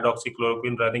trial of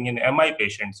hydroxychloroquine running in MI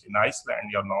patients in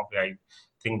Iceland or Norway. I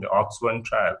think the OX1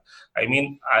 trial. I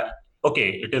mean,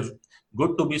 it is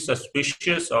good to be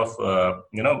suspicious of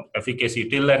efficacy.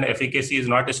 Till an efficacy is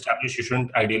not established, you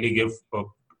shouldn't ideally give to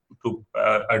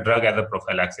a drug as a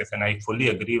prophylaxis, and I fully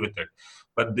agree with it.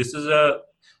 But this is a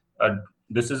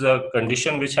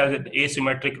condition which has an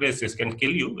asymmetric risk. This can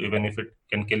kill you, even if it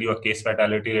can kill you a case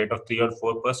fatality rate of 3 or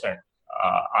 4%.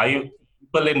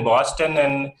 People in Boston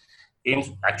and Ames,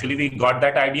 actually we got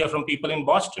that idea from people in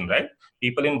Boston, right?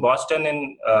 People in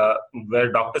Boston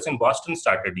where doctors in Boston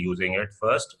started using it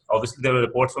first. Obviously there were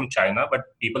reports from China, but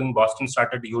people in Boston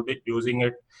started using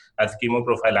it as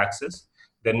chemoprophylaxis.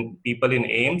 Then people in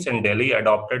Ames and Delhi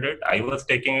adopted it. I was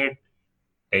taking it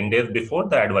 10 days before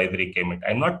the advisory came in.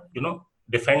 I'm not,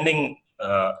 defending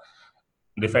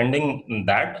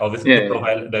that. Obviously,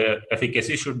 the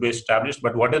efficacy should be established.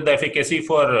 But what is the efficacy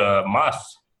for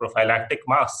prophylactic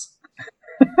masks?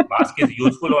 Mask is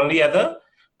useful only to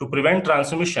prevent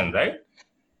transmission, right?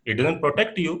 It doesn't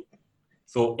protect you.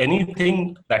 So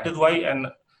anything, that is why, and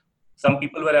some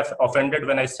people were offended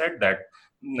when I said that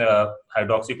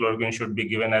hydroxychloroquine should be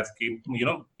given as,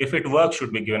 if it works,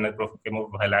 should be given as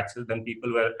chemoprophylaxis. Then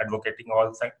people were advocating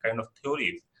all that kind of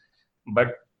theories.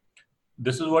 But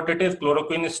this is what it is.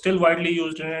 Chloroquine is still widely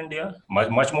used in India.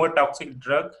 Much more toxic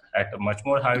drug at much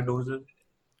more high doses.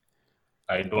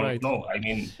 I don't know. I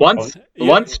mean, once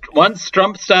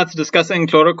Trump starts discussing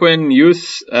chloroquine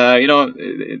use,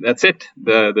 that's it.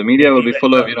 The media will be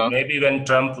full of, Maybe when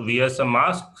Trump wears a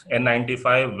mask,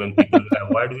 N95, when people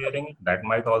avoid wearing it, that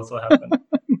might also happen.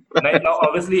 Now,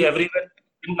 obviously, everywhere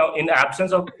now in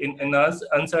absence of in us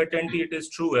uncertainty, it is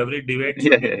true. Every debate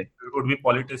Yeah, yeah, would be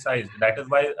politicized. That is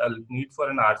why a need for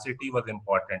an RCT was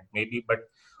important, maybe. But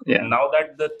yeah. now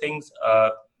that the things,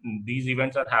 these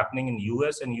events are happening in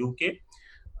US and UK,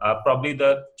 probably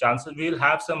the chances we'll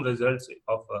have some results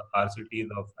of RCTs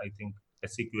of I think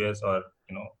SCQS or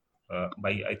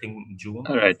by I think June.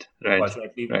 Right, right,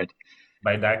 Fortunately, right.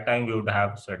 by that time we would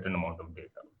have certain amount of data.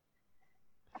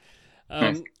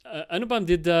 Nice.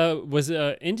 Anupam, was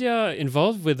India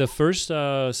involved with the first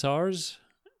SARS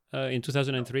in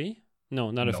 2003?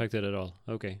 No, not No. affected at all.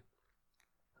 Okay.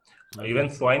 Even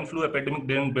swine flu epidemic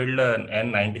didn't build an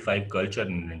N95 culture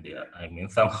in India. I mean,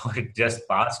 somehow it just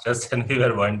passed us and we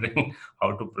were wondering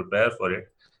how to prepare for it.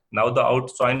 Now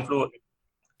swine flu,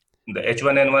 the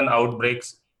H1N1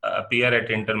 outbreaks appear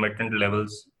at intermittent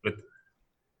levels with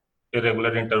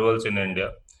irregular intervals in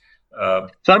India. So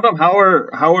Anupam,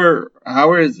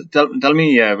 how is tell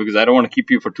me because I don't want to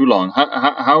keep you for too long.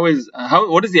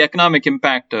 What is the economic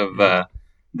impact of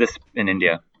this in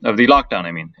India, of the lockdown?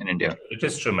 I mean, in India. It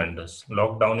is tremendous.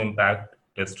 Lockdown impact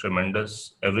is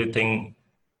tremendous. Everything,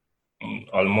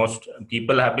 almost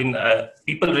people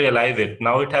realize it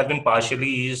now. It has been partially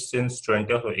eased since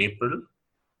 20th of April.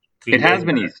 3 It days has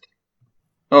been back. eased.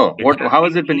 Oh, It has how been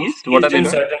has it been eased? What are they in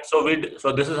doing? certain.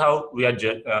 So this is how we are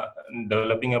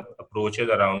developing approaches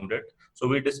around it. So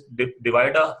we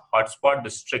divide a hotspot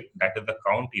district, that is the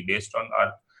county, based on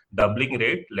our doubling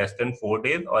rate less than 4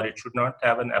 days, or it should not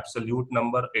have an absolute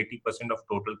number 80% of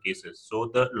total cases.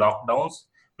 So the lockdowns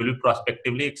will be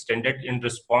prospectively extended in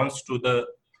response to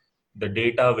the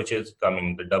data which is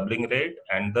coming, the doubling rate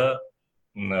and the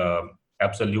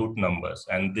absolute numbers.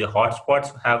 And the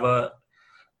hotspots have a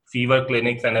fever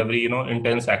clinics and every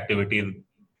intense activity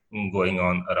going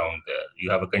on around there. You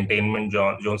have a containment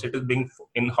zones. It is being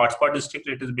in hotspot district.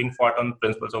 It is being fought on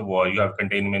principles of war. You have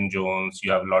containment zones.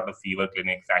 You have a lot of fever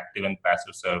clinics, active and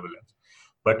passive surveillance.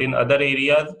 But in other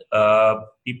areas,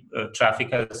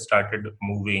 traffic has started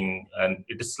moving, and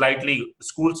it is slightly.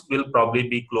 Schools will probably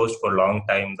be closed for a long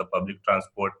time. The public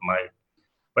transport might,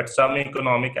 but some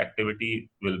economic activity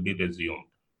will be resumed.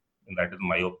 And that is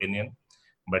my opinion.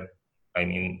 But I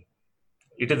mean,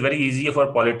 it is very easy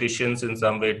for politicians in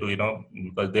some way to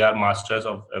because they are masters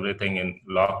of everything in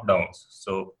lockdowns.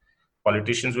 So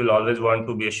politicians will always want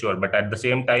to be assured, but at the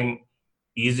same time,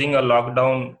 easing a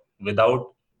lockdown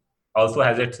without also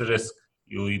has its risk.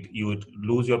 You would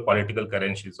lose your political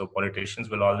currency. So politicians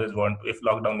will always want to, if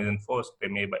lockdown is enforced, they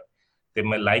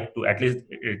may like to, at least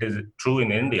it is true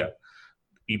in India,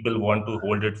 people want to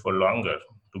hold it for longer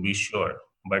to be sure.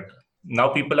 But now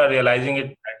people are realizing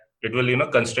it will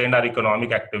constrain our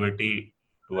economic activity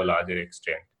to a larger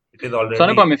extent. It is So already.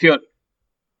 Anupam,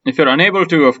 if you're unable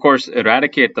to, of course,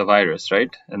 eradicate the virus, right,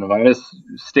 and the virus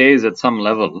stays at some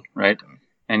level, right,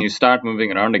 and you start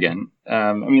moving around again.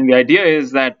 I mean, the idea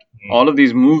is that all of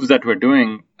these moves that we're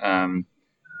doing are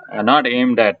not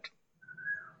aimed at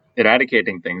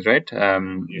eradicating things, right?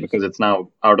 Yes. Because it's now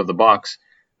out of the box.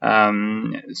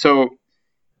 So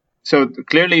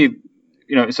clearly,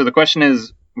 so the question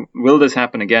is, will this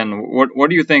happen again? What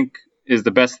do you think is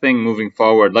the best thing moving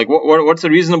forward? Like, what's a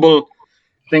reasonable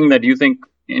thing that you think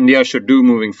India should do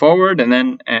moving forward? And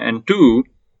then, and two,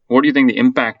 what do you think the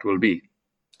impact will be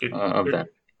of that?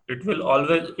 It will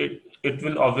always it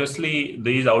will obviously,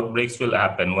 these outbreaks will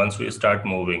happen once we start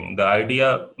moving. Better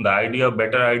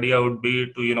idea would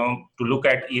be to to look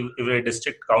at every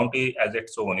district, county as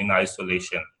its own in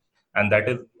isolation, and that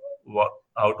is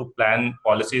how to plan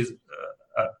policies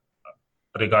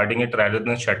regarding it rather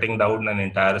than shutting down an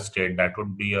entire state. That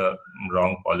would be a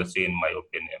wrong policy in my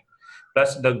opinion.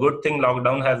 Plus, the good thing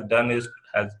lockdown has done is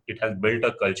has built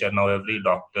a culture. Now every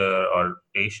doctor or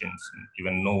patients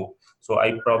even know. So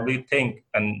I probably think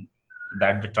and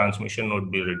that the transmission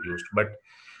would be reduced. But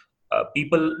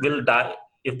people will die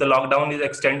if the lockdown is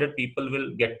extended. People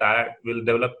will get tired, will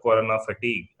develop corona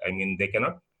fatigue. I mean, they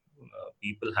cannot.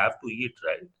 People have to eat,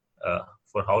 right?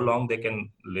 For how long they can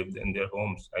live in their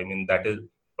homes? I mean, that is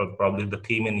probably the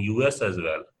theme in US as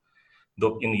well.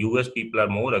 Though in US people are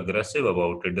more aggressive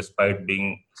about it, despite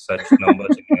being such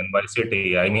numbers in NY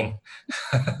city. I mean,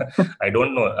 I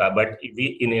don't know, but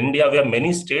we in India we have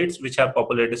many states which have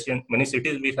population, many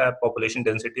cities which have population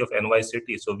density of NY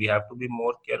city. So we have to be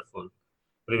more careful.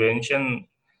 Prevention,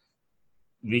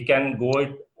 we can go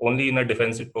it only in a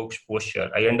defensive posture.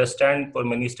 I understand for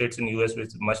many states in US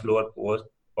with much lower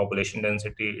population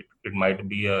density, it might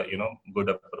be a good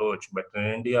approach. But in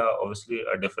India, obviously,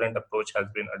 a different approach has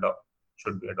been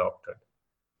should be adopted.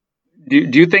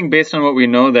 Do you think, based on what we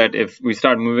know, that if we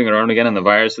start moving around again and the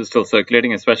virus is still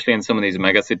circulating, especially in some of these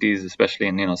mega cities, especially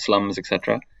in slums,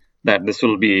 etc., that this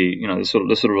will be this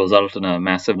will result in a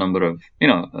massive number of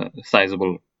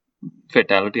sizable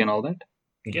fatality and all that?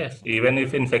 Yes, even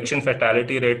if infection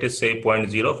fatality rate is say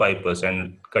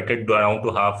 0.05%, cut it down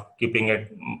to half, keeping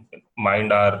it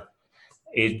mind our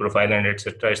age profile and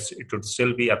etc., it would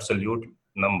still be absolute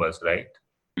numbers, right?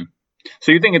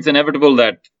 So you think it's inevitable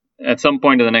that at some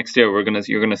point in the next year you're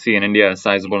going to see in India a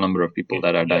sizable number of people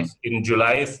that are dying? Yes, in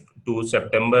July to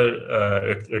September,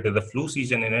 it is the flu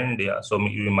season in India, so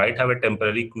we might have a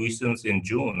temporary quiescence in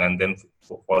June and then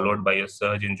followed by a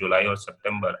surge in July or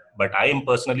September. But I am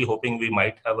personally hoping we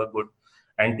might have a good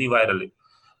antiviral.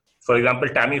 For example,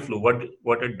 Tamiflu,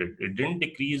 what it did, it didn't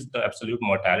decrease the absolute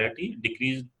mortality,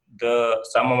 decreased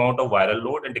some amount of viral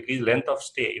load and decreased length of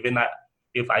stay. Even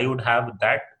if I would have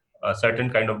that certain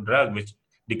kind of drug which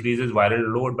decreases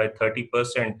viral load by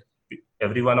 30%,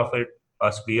 every one of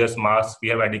us wears masks, we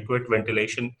have adequate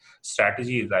ventilation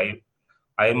strategies. I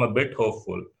am a bit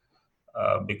hopeful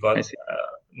because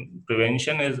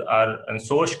prevention is and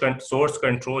source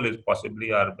control is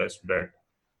possibly our best bet.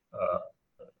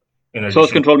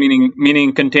 Source control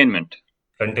meaning containment.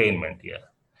 Containment, yeah.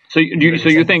 So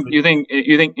you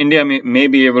think India may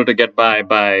be able to get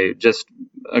by just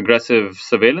aggressive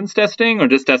surveillance testing, or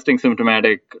just testing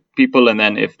symptomatic people, and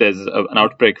then if there's an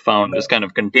outbreak found, just kind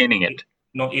of containing it?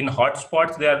 No, in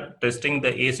hotspots they are testing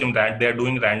the asymptomatic. They are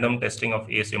doing random testing of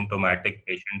asymptomatic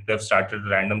patients. They've started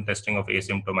random testing of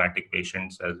asymptomatic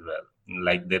patients as well,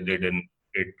 like they did in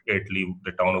Italy,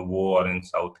 the town of Wuhan, or in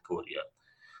South Korea.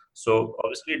 So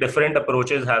obviously, different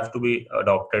approaches have to be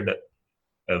adopted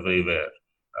everywhere.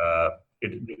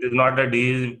 It is not that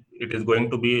it is going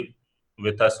to be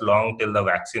with us long till the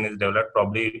vaccine is developed.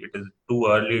 Probably it is too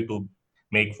early to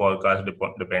make forecasts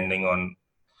depending on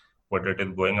what it is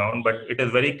going on. But it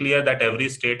is very clear that every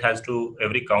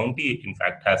county, in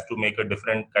fact, has to make a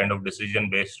different kind of decision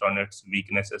based on its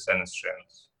weaknesses and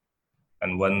strengths.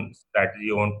 And one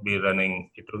strategy won't be running.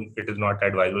 It is not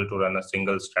advisable to run a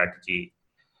single strategy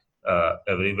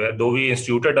everywhere. Though we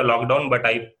instituted a lockdown, but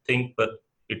I think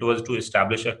it was to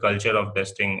establish a culture of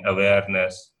testing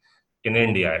awareness in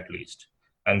India at least.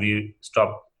 And we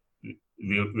stopped.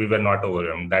 We were not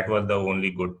overwhelmed. That was the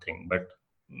only good thing. But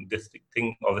this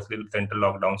thing, obviously, central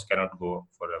lockdowns cannot go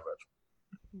forever.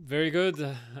 Very good.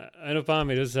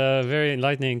 Anupam, it was very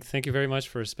enlightening. Thank you very much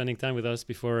for spending time with us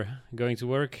before going to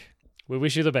work. We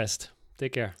wish you the best.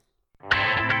 Take care.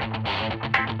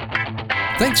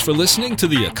 Thanks for listening to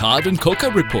the Akkad and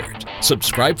Koka Report.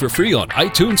 Subscribe for free on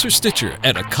iTunes or Stitcher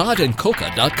at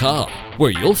akkadandkoka.com, where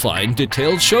you'll find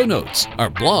detailed show notes, our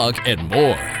blog, and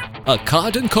more.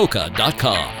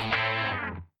 akkadandkoka.com.